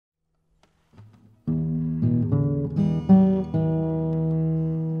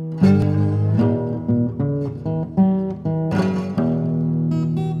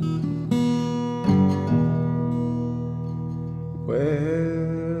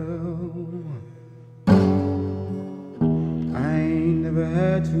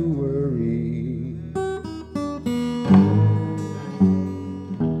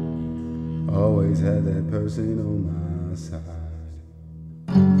ain't on my side.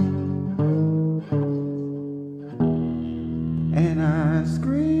 And I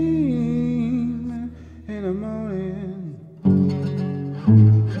scream in the morning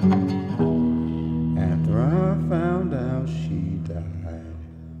after I found out she died.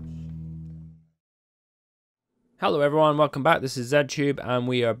 Hello everyone, welcome back. This is ZTube and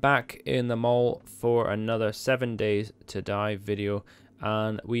we are back in the mall for another 7 days to die video,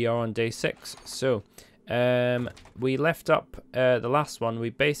 and we are on day 6. So we left up the last one. We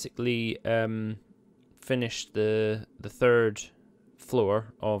basically finished the third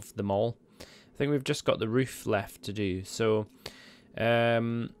floor of the mall. I think we've just got the roof left to do. So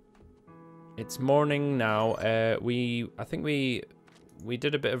it's morning now. I think we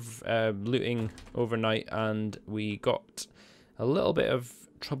did a bit of looting overnight, and we got a little bit of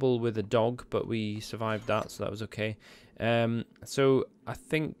trouble with a dog, but we survived that, so that was okay. So I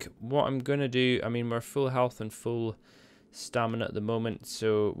think what I'm gonna do, I mean, we're full health and full stamina at the moment,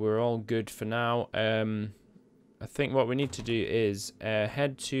 so we're all good for now. I think what we need to do is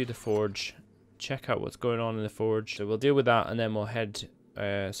head to the forge, check out what's going on in the forge. So we'll deal with that, and then we'll head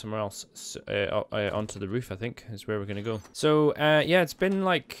somewhere else, onto the roof, I think, is where we're going to go. So, yeah, it's been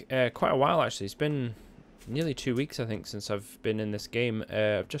like quite a while, actually. It's been nearly 2 weeks, I think, since I've been in this game.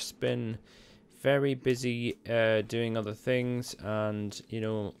 I've just been very busy doing other things and, you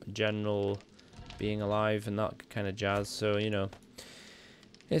know, general being alive and that kind of jazz. So, you know,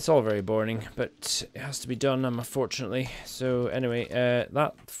 it's all very boring, but it has to be done, unfortunately. So, anyway,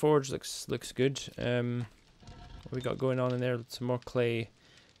 that forge looks good. What we got going on in there? Some more clay,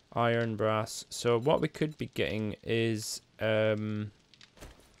 iron, brass. So what we could be getting is, if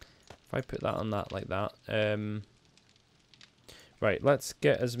I put that on that like that, right, let's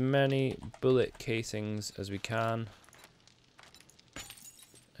get as many bullet casings as we can.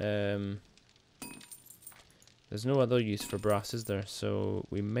 There's no other use for brass, is there? So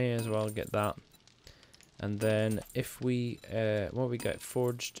we may as well get that. And then if we, what we get?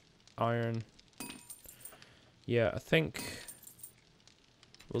 Forged iron. Yeah, I think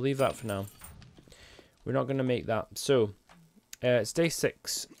we'll leave that for now. We're not going to make that. So, it's day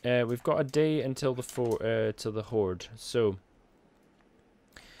 6. We've got a day until the horde. So,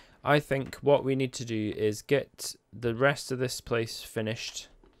 I think what we need to do is get the rest of this place finished,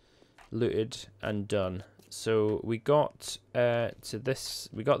 looted, and done. So we got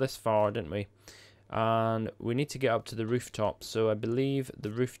we got this far, didn't we? And we need to get up to the rooftop. So I believe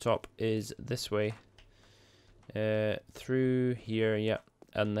the rooftop is this way. Through here, yeah,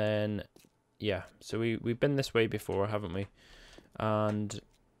 and then yeah, so we've been this way before, haven't we? And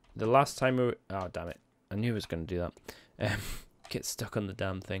the last time we were, oh damn it, I knew I was going to do that. Get stuck on the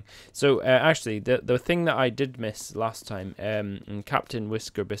damn thing. So actually the thing that I did miss last time, and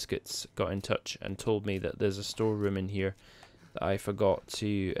Captainwhiskerbiscuits got in touch and told me that there's a storeroom in here that I forgot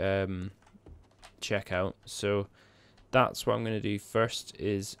to check out. So that's what I'm going to do first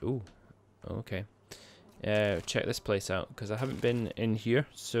is, ooh, okay, check this place out, because I haven't been in here.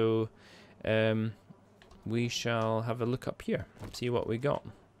 So we shall have a look up here and see what we got.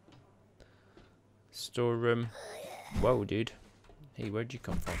 Storeroom. Whoa, dude. Hey, where'd you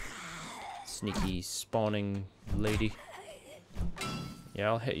come from? Sneaky spawning lady. Yeah,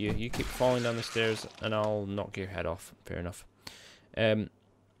 I'll hit you. You keep falling down the stairs and I'll knock your head off. Fair enough.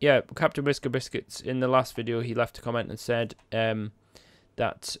 Yeah, Captainwhiskerbiscuits, in the last video, he left a comment and said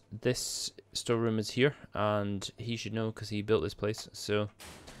that this storeroom is here, and he should know because he built this place. So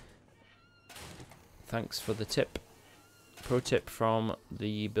thanks for the tip, pro tip from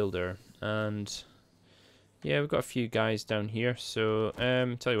the builder. And yeah, we've got a few guys down here, so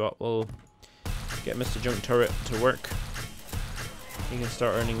tell you what, we'll get Mr. Junk Turret to work. He can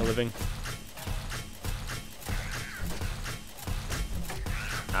start earning a living.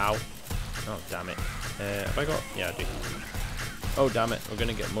 Ow. Oh damn it. Have I got, yeah, I do. Oh damn it, we're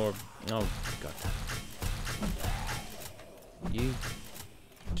gonna get more. Oh god damn. You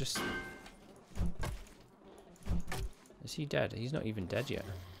just, is he dead? He's not even dead yet.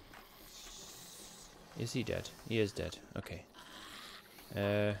 Is he dead? He is dead. Okay.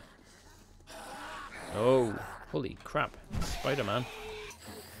 Oh, holy crap. Spider-Man.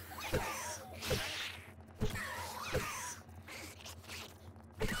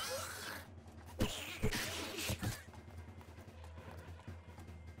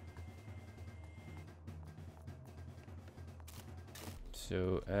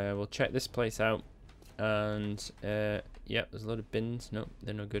 So we'll check this place out, and yeah, there's a lot of bins. No,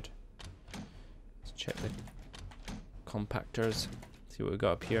 they're no good. Let's check the compactors, see what we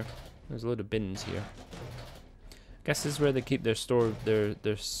got up here. There's a load of bins here. I guess this is where they keep their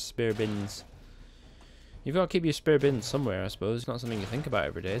spare bins. You've got to keep your spare bins somewhere, I suppose. It's not something you think about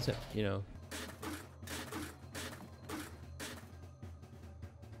every day, is it? You know.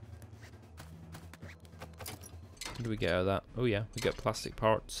 What do we get out of that? Oh yeah, we get plastic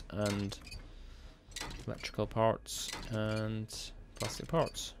parts and electrical parts and plastic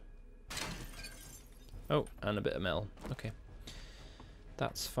parts. Oh, and a bit of metal. Okay.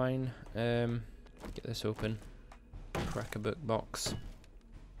 That's fine. Get this open. Crack a book box.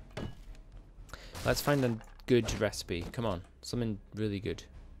 Let's find a good recipe. Come on, something really good.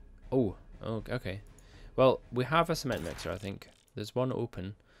 Oh, okay. Well, we have a cement mixer, I think. There's one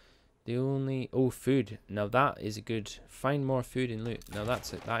open. The only... Oh, food. Now that is a good... Find more food and loot. Now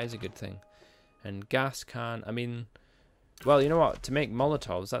that's it. That is a good thing. And gas can... I mean... Well, you know what? To make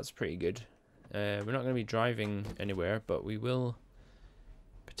Molotovs, that's pretty good. We're not going to be driving anywhere, but we will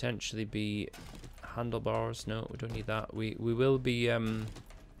potentially be... Handlebars. No, we don't need that. We will be... Ooh,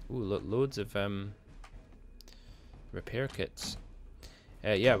 look, loads of repair kits.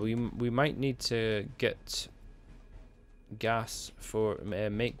 Yeah, we might need to get... gas for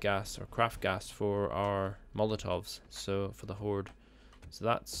make gas or craft gas for our Molotovs, so for the horde, so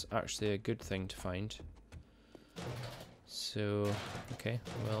that's actually a good thing to find. So okay,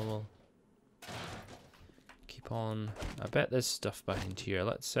 well we'll keep on. I bet there's stuff behind here.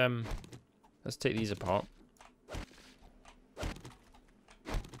 Let's take these apart.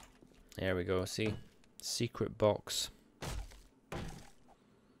 There we go. See, secret box.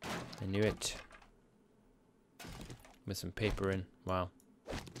 I knew it. With some paper in. Wow.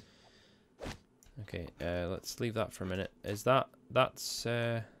 Okay, let's leave that for a minute. Is that's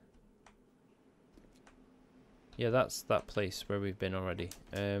yeah, that's that place where we've been already.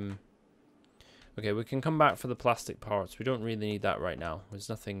 Okay, we can come back for the plastic parts. We don't really need that right now. There's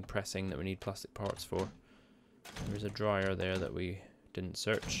nothing pressing that we need plastic parts for. There's a dryer there that we didn't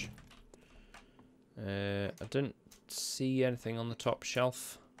search. I didn't see anything on the top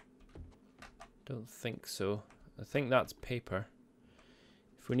shelf. Don't think so. I think that's paper.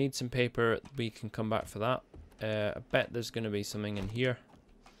 If we need some paper, we can come back for that. I bet there's going to be something in here.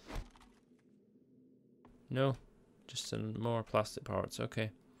 No, just some more plastic parts. Okay.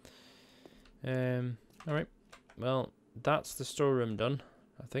 Alright. Well, that's the storeroom done,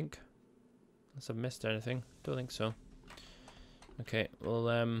 I think. Unless I've missed anything. Don't think so. Okay, we'll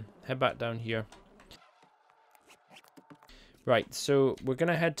head back down here. Right, so we're going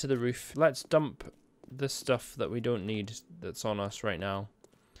to head to the roof. Let's dump the stuff that we don't need that's on us right now.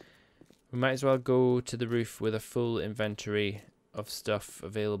 We might as well go to the roof with a full inventory of stuff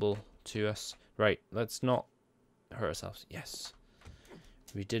available to us. Right, let's not hurt ourselves. Yes.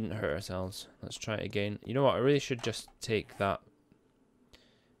 We didn't hurt ourselves. Let's try it again. You know what? I really should just take that.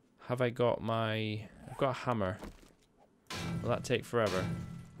 Have I got my... I've got a hammer. Will that take forever?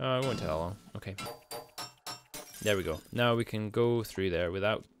 Oh, it won't take that long. Okay. There we go. Now we can go through there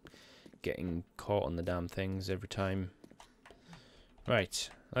without getting caught on the damn things every time. Right,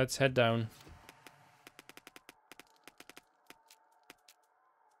 let's head down.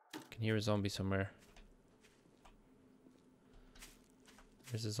 Can hear a zombie somewhere.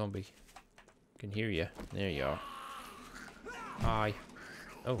 There's a zombie. Can hear you. There you are. Hi.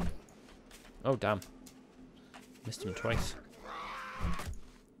 Oh. Oh damn. Missed him twice.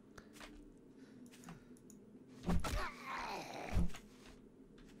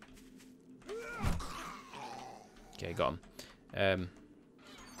 Okay, got him.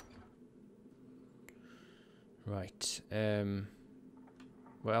 Right.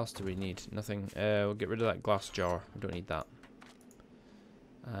 What else do we need? Nothing. We'll get rid of that glass jar. We don't need that.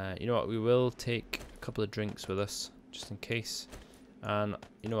 You know what? We will take a couple of drinks with us, just in case. And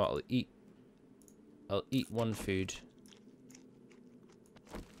you know what? I'll eat one food.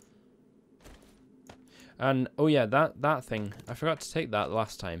 And oh yeah, that thing. I forgot to take that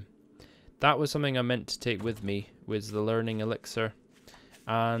last time. That was something I meant to take with me, was the learning elixir.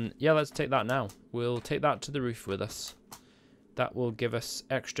 And yeah, let's take that now. We'll take that to the roof with us. That will give us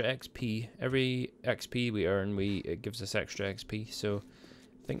extra XP. Every XP we earn, it gives us extra XP. So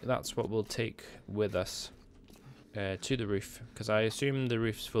I think that's what we'll take with us to the roof. Because I assume the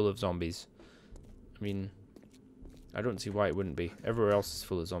roof's full of zombies. I mean, I don't see why it wouldn't be. Everywhere else is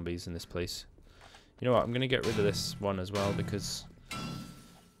full of zombies in this place. You know what, I'm going to get rid of this one as well because...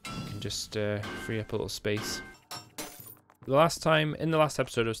 just free up a little space. In the last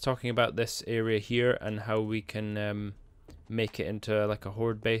episode I was talking about this area here and how we can make it into like a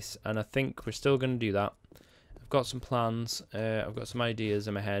horde base, and I think we're still going to do that. I've got some plans, I've got some ideas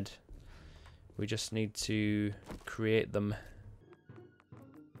in my head. We just need to create them.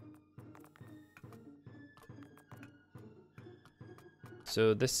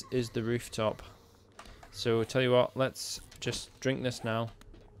 So this is the rooftop. So tell you what, let's just drink this now.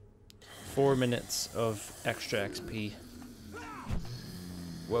 4 minutes of extra XP.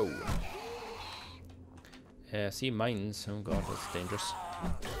 Whoa. See mines. Oh god, that's dangerous.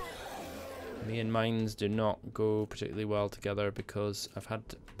 Me and mines do not go particularly well together because I've had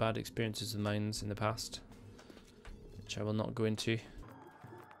bad experiences with mines in the past, which I will not go into.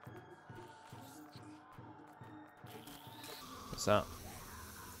 What's that?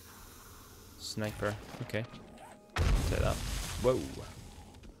 Sniper. Okay. Take that. Whoa.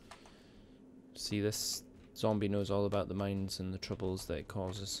 See, this zombie knows all about the mines and the troubles that it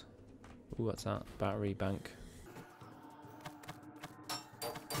causes. Ooh, what's that? Battery bank.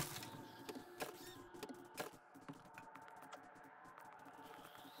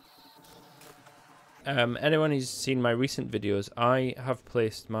 Anyone who's seen my recent videos, I have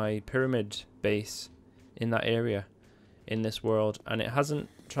placed my pyramid base in that area in this world, and it hasn't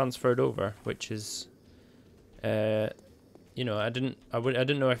transferred over, which is, you know, I didn't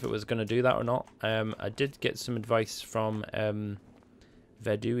know if it was going to do that or not. I did get some advice from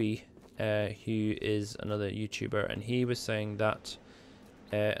Vedui, who is another YouTuber, and he was saying that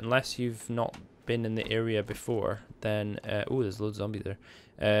unless you've not been in the area before, then oh, there's loads of zombies there.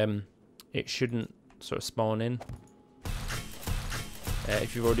 It shouldn't sort of spawn in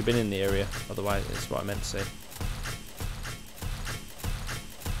if you've already been in the area. Otherwise, is what I meant to say.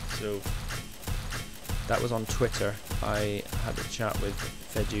 So that was on Twitter. I had a chat with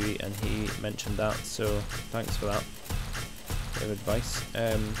Vedui and he mentioned that, so thanks for that bit of advice.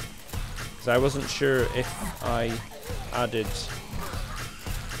 Because I wasn't sure if I added...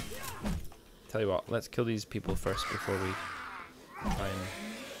 Tell you what, let's kill these people first before we try and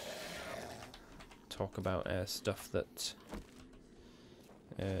talk about stuff that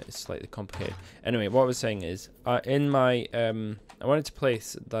is slightly complicated. Anyway, what I was saying is, in my I wanted to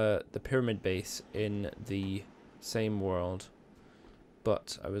place the pyramid base in the same world,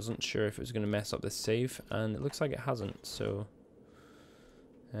 but I wasn't sure if it was going to mess up this save, and it looks like it hasn't. So,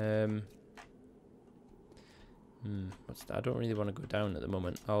 what's that? I don't really want to go down at the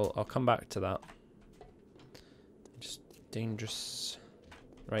moment. I'll come back to that. Just dangerous.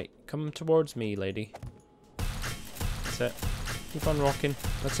 Right, come towards me, lady. That's it. Keep on rocking.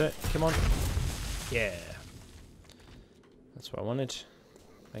 That's it. Come on. Yeah. That's what I wanted.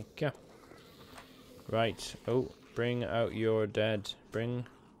 Thank you. Right. Oh, bring out your dead. Bring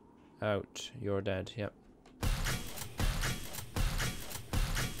out your dead. Yep.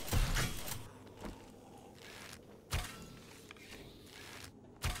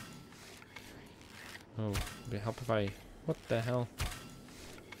 Oh, would it help if I... What the hell?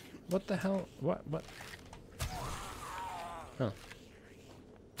 What the hell? What? Huh.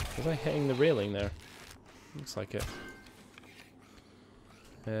 Was I hitting the railing there? Looks like it.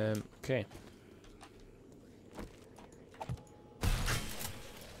 Okay.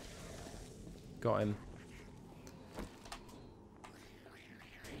 Got him.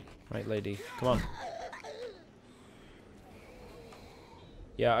 Right, lady. Come on.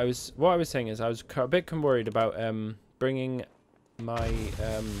 Yeah, what I was saying is I was a bit worried about bringing my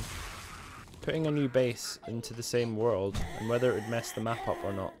putting a new base into the same world and whether it would mess the map up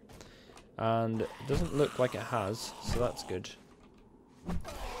or not. And it doesn't look like it has, so that's good.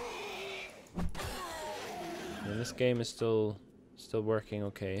 And this game is still working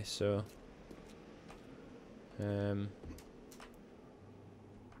okay, so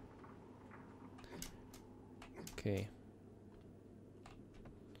okay.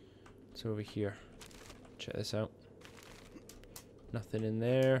 It's over here. Check this out. Nothing in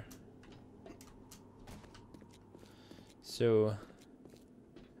there. So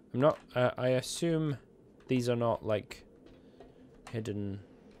I'm not. I assume these are not like hidden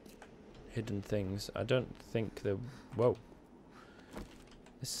things. I don't think they're. Whoa.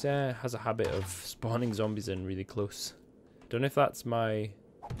 This has a habit of spawning zombies in really close. Don't know if that's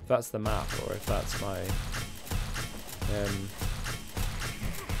the map or if that's my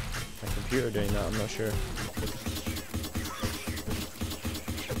computer doing that. I'm not sure.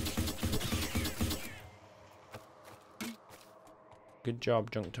 Good job,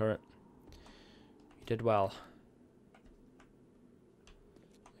 junk turret. You did well.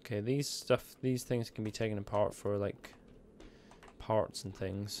 Okay, these things can be taken apart for like parts and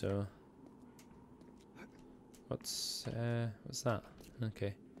things. So what's that?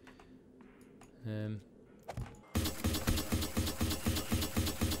 Okay.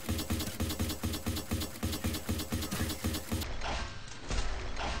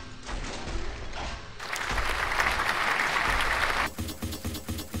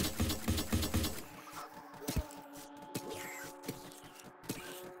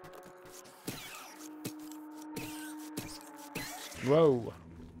 Whoa.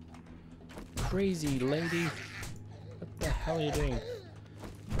 Crazy lady. What the hell are you doing?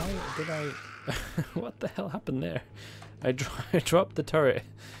 Why did I... What the hell happened there? I dropped the turret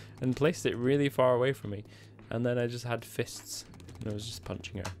and placed it really far away from me. And then I just had fists. And I was just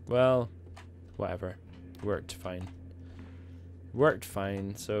punching her. Well, whatever. Worked fine. Worked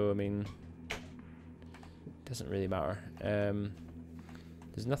fine, so I mean... Doesn't really matter.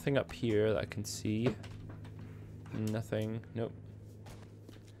 There's nothing up here that I can see. Nothing. Nope.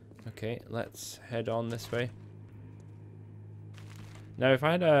 Okay, let's head on this way. Now, if I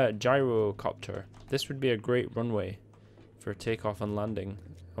had a gyrocopter, this would be a great runway for takeoff and landing.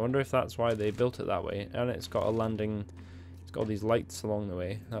 I wonder if that's why they built it that way. And it's got a landing. It's got all these lights along the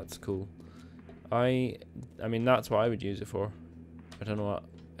way. That's cool. I mean, that's what I would use it for. I don't know what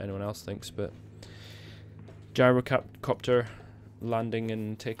anyone else thinks, but gyrocopter landing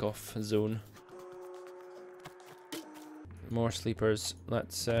and takeoff zone. More sleepers.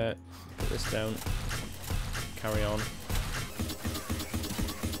 Let's put this down. Carry on.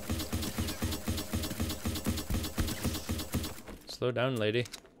 Slow down, lady.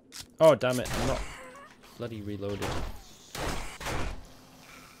 Oh, damn it. I'm not bloody reloaded.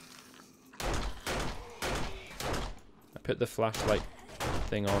 I put the flashlight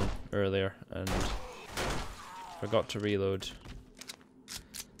thing on earlier and forgot to reload.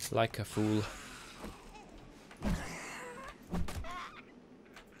 Like a fool.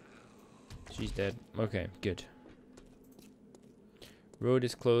 She's dead. Okay, good. Road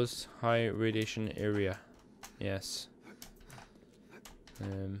is closed. High radiation area. Yes.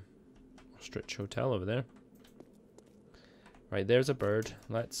 Ostrich Hotel over there. Right, there's a bird.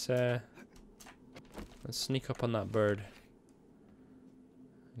 Let's sneak up on that bird.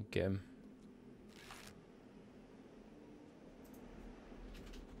 Get him.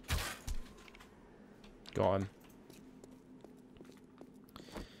 Got him.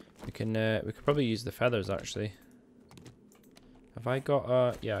 We could probably use the feathers actually. Have I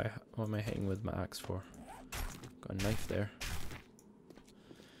got yeah, what am I hitting with my axe for? Got a knife there.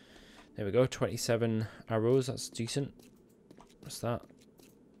 There we go, 27 arrows, that's decent. What's that?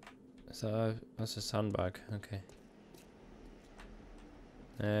 That's a sandbag, okay.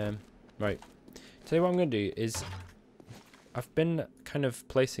 Right. Tell you what I'm gonna do is I've been kind of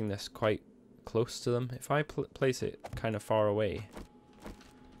placing this quite close to them. If I place it kind of far away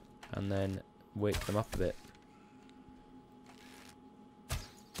and then wake them up a bit.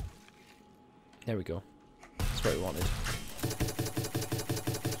 There we go. That's what we wanted.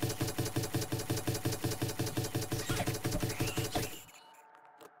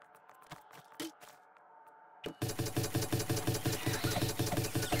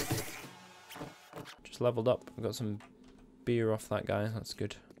 Just leveled up. I got some beer off that guy. That's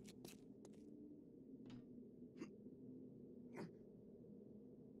good.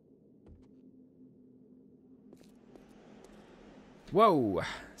 Whoa!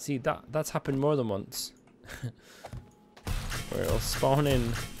 See, that's happened more than once. Where it'll spawn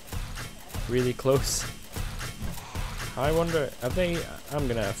in really close. I wonder, have they... I'm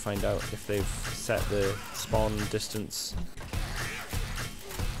gonna find out if they've set the spawn distance.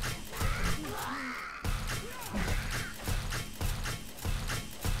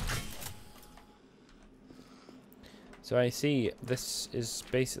 So I see, this is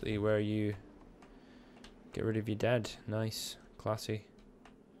basically where you get rid of your dead. Nice. Classy.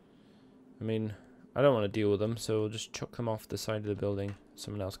 I mean, I don't want to deal with them, so we'll just chuck them off the side of the building.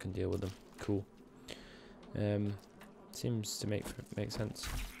 Someone else can deal with them. Cool. Seems to make sense.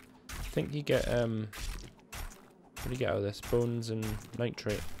 I think you get what do you get out of this? Bones and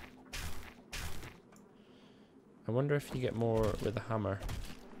nitrate. I wonder if you get more with a hammer.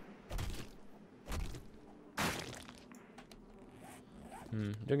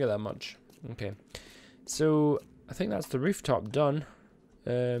 Don't get that much. Okay. So I think that's the rooftop done.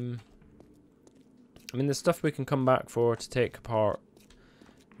 I mean, there's stuff we can come back for to take apart.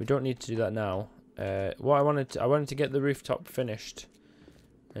 We don't need to do that now. What I wanted to get the rooftop finished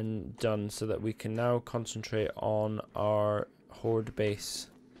and done so that we can now concentrate on our horde base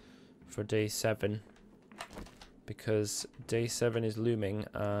for day 7, because day 7 is looming.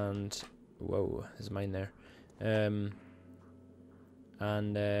 And whoa, there's mine there.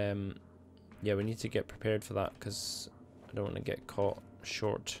 Yeah, we need to get prepared for that because I don't want to get caught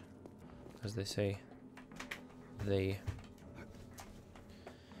short, as they say. Where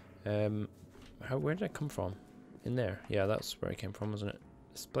did I come from? In there. Yeah, that's where I came from, wasn't it?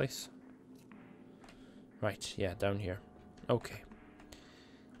 This place. Right, yeah, down here. Okay.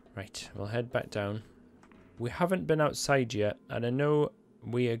 Right, we'll head back down. We haven't been outside yet, and I know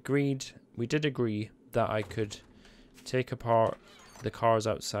we did agree that I could take apart the cars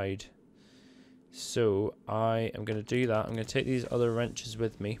outside. So I am going to do that. I'm going to take these other wrenches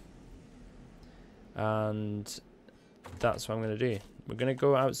with me. And that's what I'm going to do. We're going to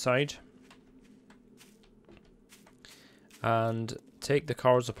go outside and take the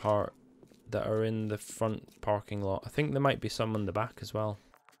cars apart that are in the front parking lot. I think there might be some on the back as well.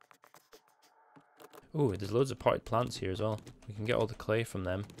 Oh, there's loads of potted plants here as well. We can get all the clay from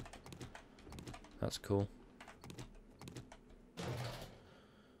them. That's cool.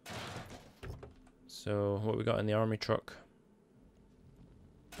 So, what we got in the army truck?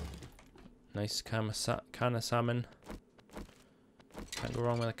 Nice can of salmon. Can't go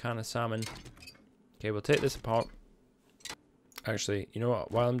wrong with a can of salmon. Okay, we'll take this apart. Actually, you know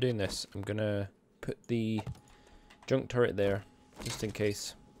what? While I'm doing this, I'm gonna put the junk turret there, just in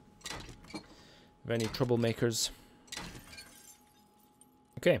case of any troublemakers.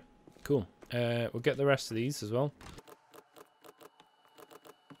 Okay, cool. We'll get the rest of these as well.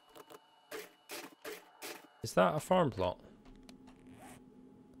 Is that a farm plot?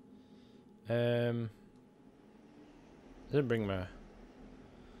 Didn't bring my...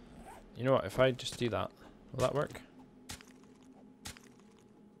 You know what, if I just do that, will that work?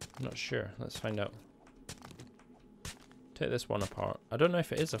 I'm not sure, let's find out. Take this one apart. I don't know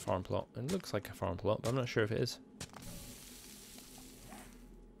if it is a farm plot. It looks like a farm plot, but I'm not sure if it is.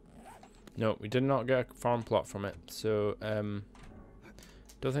 No, we did not get a farm plot from it, so don't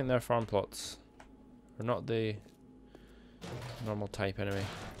think they're farm plots. Or not the normal type anyway.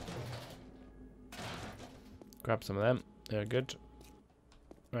 Grab some of them. They're good.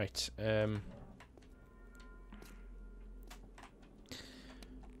 Right.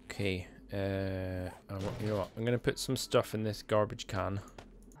 Okay. You know what? I'm gonna put some stuff in this garbage can.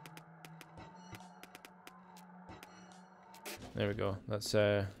 There we go. That's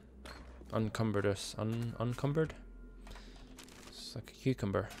uncumbered us. Uncumbered? It's like a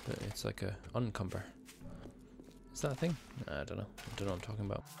cucumber, but it's like a uncumber. Is that a thing? I don't know. I don't know what I'm talking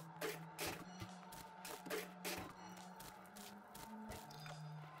about.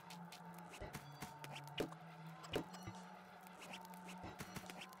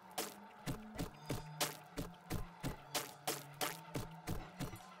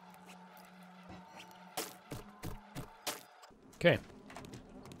 Okay.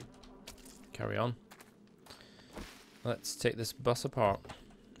 Carry on. Let's take this bus apart.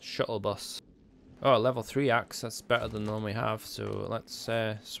 Shuttle bus. Oh, level 3 axe. That's better than the one we have. So let's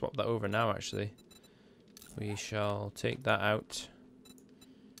swap that over now, actually. We shall take that out.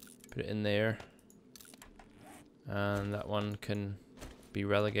 Put it in there. And that one can be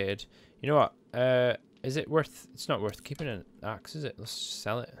relegated. You know what? Is it worth... It's not worth keeping an axe, is it? Let's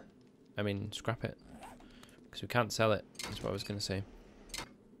sell it. I mean, scrap it. Because we can't sell it. That's what I was going to say.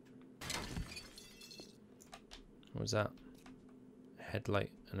 What was that? A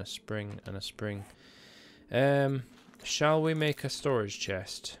headlight and a spring and a spring. Shall we make a storage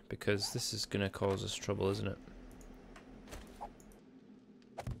chest? Because this is going to cause us trouble, isn't it?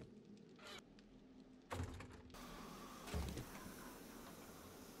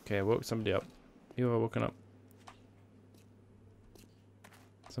 Okay, I woke somebody up. You have woken up.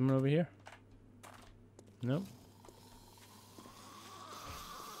 Someone over here? No?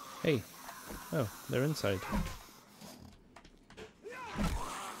 Hey. Oh, they're inside.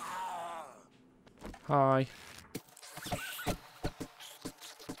 Hi.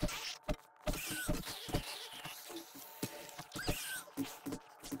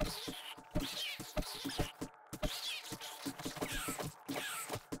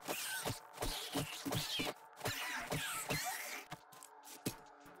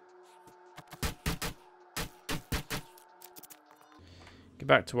 Get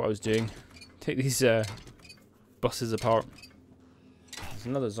back to what I was doing. Take these buses apart. There's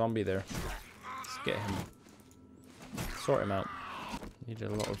another zombie there. Let's get him. Sort him out. Need a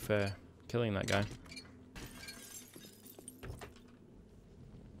lot of killing that guy.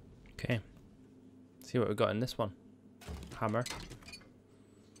 Okay. See what we got in this one. Hammer.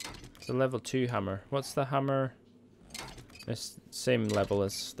 It's a level 2 hammer. What's the hammer? It's same level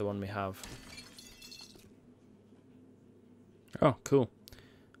as the one we have. Oh, cool.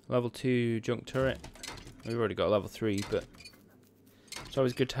 Level 2 junk turret. We've already got a level 3, but it's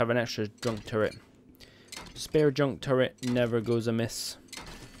always good to have an extra junk turret. Spare junk turret never goes amiss.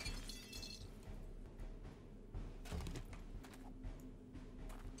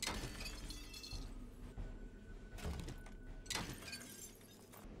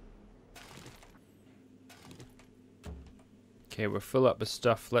 Okay, we're full up with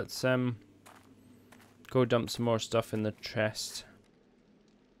stuff. Let's go dump some more stuff in the chest.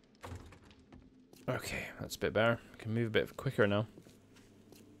 Okay, that's a bit better. I can move a bit quicker now.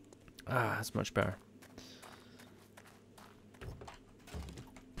 Ah, that's much better.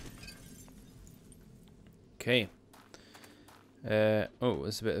 Okay. Oh,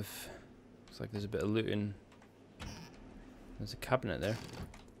 there's a bit of... Looks like there's a bit of looting. There's a cabinet there.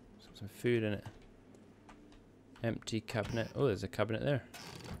 Some food in it. Empty cabinet. Oh, there's a cabinet there.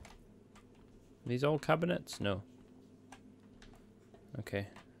 Are these all cabinets? No. Okay.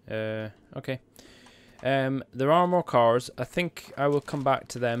 Okay. There are more cars. I think I will come back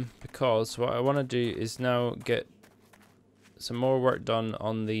to them because what I want to do is now get some more work done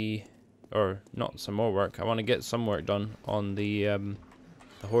on the... Or, not some more work. I want to get some work done on the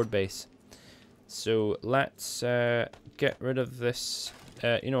horde base. So, let's get rid of this.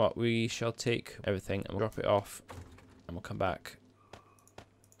 You know what? We shall take everything and we'll drop it off. And we'll come back.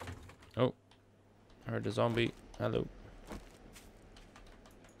 Oh. I heard a zombie. Hello.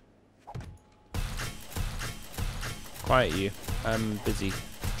 Quiet you. I'm busy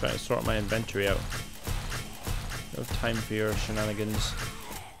trying to sort my inventory out. No time for your shenanigans.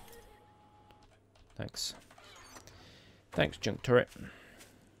 Thanks. Thanks, junk turret.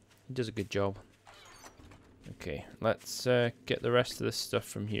 He does a good job. Okay, let's get the rest of this stuff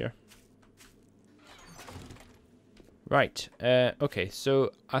from here. Right, okay,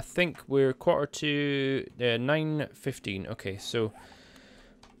 so I think we're 9:15. Okay, so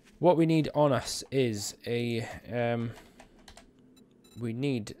what we need on us is a, we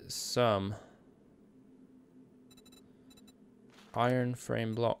need some iron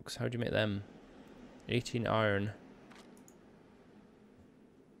frame blocks. How do you make them? 18 iron.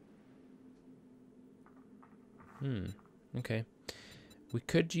 Okay. We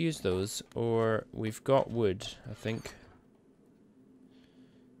could use those, or we've got wood, I think.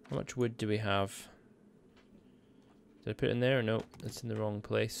 How much wood do we have? Did I put it in there? No, it's in the wrong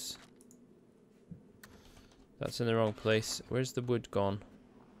place. That's in the wrong place. Where's the wood gone?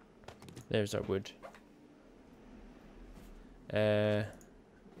 There's our wood.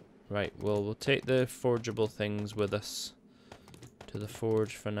 Right, well, we'll take the forgeable things with us to the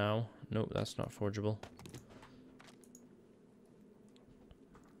forge for now. Nope, that's not forgeable.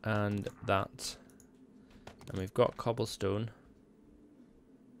 And that. And we've got cobblestone.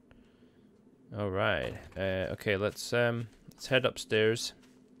 Alright. Okay, let's head upstairs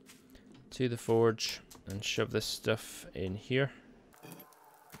to the forge and shove this stuff in here.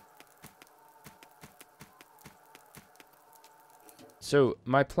 So,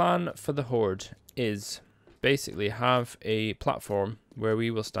 my plan for the horde is basically have a platform where we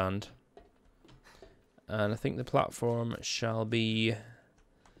will stand. And I think the platform shall be...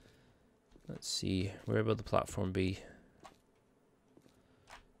 Let's see, where will the platform be?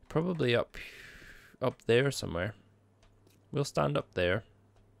 Probably up there somewhere. We'll stand up there.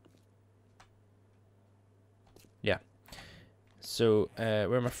 Yeah. So,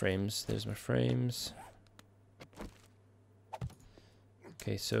 where are my frames? There's my frames.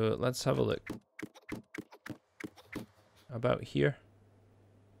 Okay, so let's have a look. About here.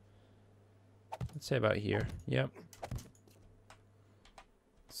 Let's say about here. Yep.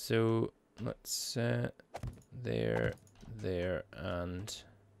 So let's there, and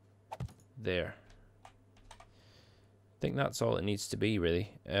there. I think that's all it needs to be,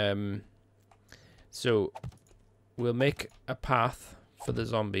 really. So we'll make a path for the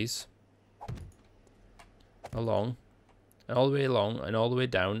zombies along. All the way along, and all the way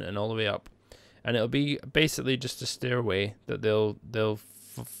down, and all the way up, and it'll be basically just a stairway that they'll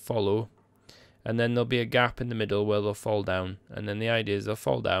follow, and then there'll be a gap in the middle where they'll fall down, and then the idea is they'll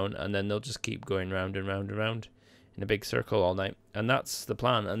fall down, and then they'll just keep going round and round and round in a big circle all night, and that's the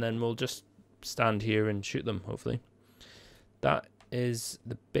plan. And then we'll just stand here and shoot them. Hopefully, that is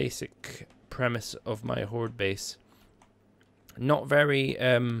the basic premise of my horde base. Not very,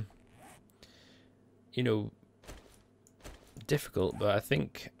 you know, difficult, but I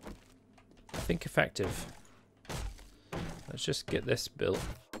think effective. Let's just get this built.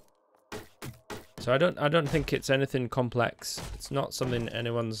 So I don't think it's anything complex. It's not something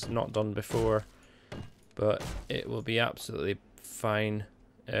anyone's not done before, but it will be absolutely fine.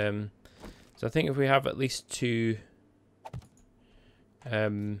 So I think if we have at least two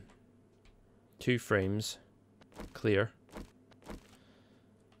frames clear,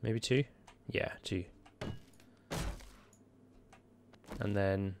 maybe two, yeah, two. And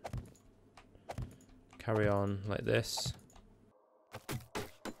then carry on like this.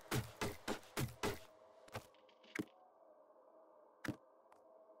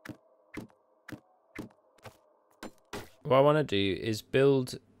 What I want to do is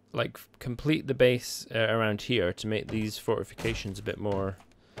build, like, complete the base around here to make these fortifications a bit more,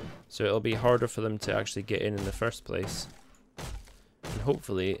 so it'll be harder for them to actually get in the first place. And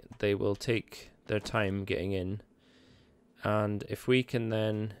hopefully they will take their time getting in. And if we can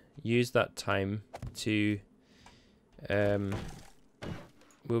then use that time to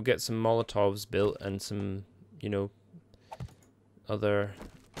we'll get some Molotovs built and some, you know, other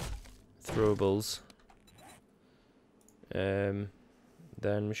throwables. Then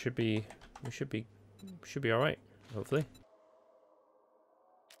we should be all right, hopefully.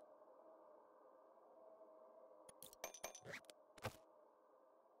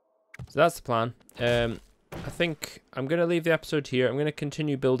 So that's the plan. I think I'm gonna leave the episode here. I'm gonna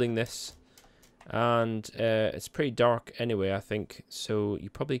continue building this, and it's pretty dark anyway, I think, so you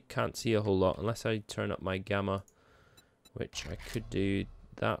probably can't see a whole lot unless I turn up my gamma, which I could do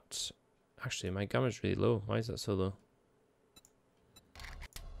that. Actually, my gamma is really low. Why is that so low?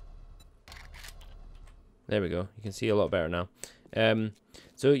 There we go. You can see a lot better now.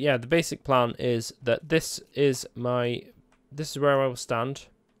 So yeah, the basic plan is that this is where I will stand.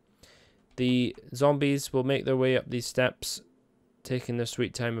 The zombies will make their way up these steps, taking their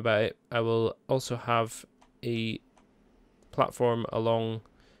sweet time about it. I will also have a platform along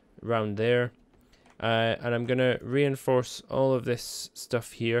around there, and I'm gonna reinforce all of this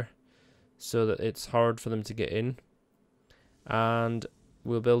stuff here so that it's hard for them to get in, and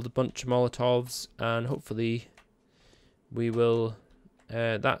we'll build a bunch of Molotovs, and hopefully we will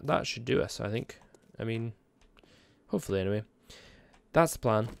that should do us, I think. I mean, hopefully anyway. That's the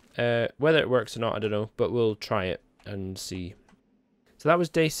plan. Whether it works or not, I don't know, but we'll try it and see. So that was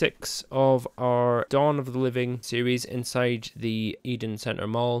day 6 of our Dawn of the Living series inside the Eden Centre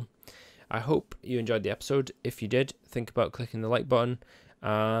Mall. I hope you enjoyed the episode. If you did, think about clicking the like button,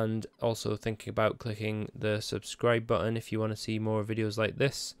 and also thinking about clicking the subscribe button if you want to see more videos like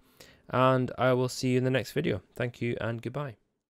this. And I will see you in the next video. Thank you and goodbye.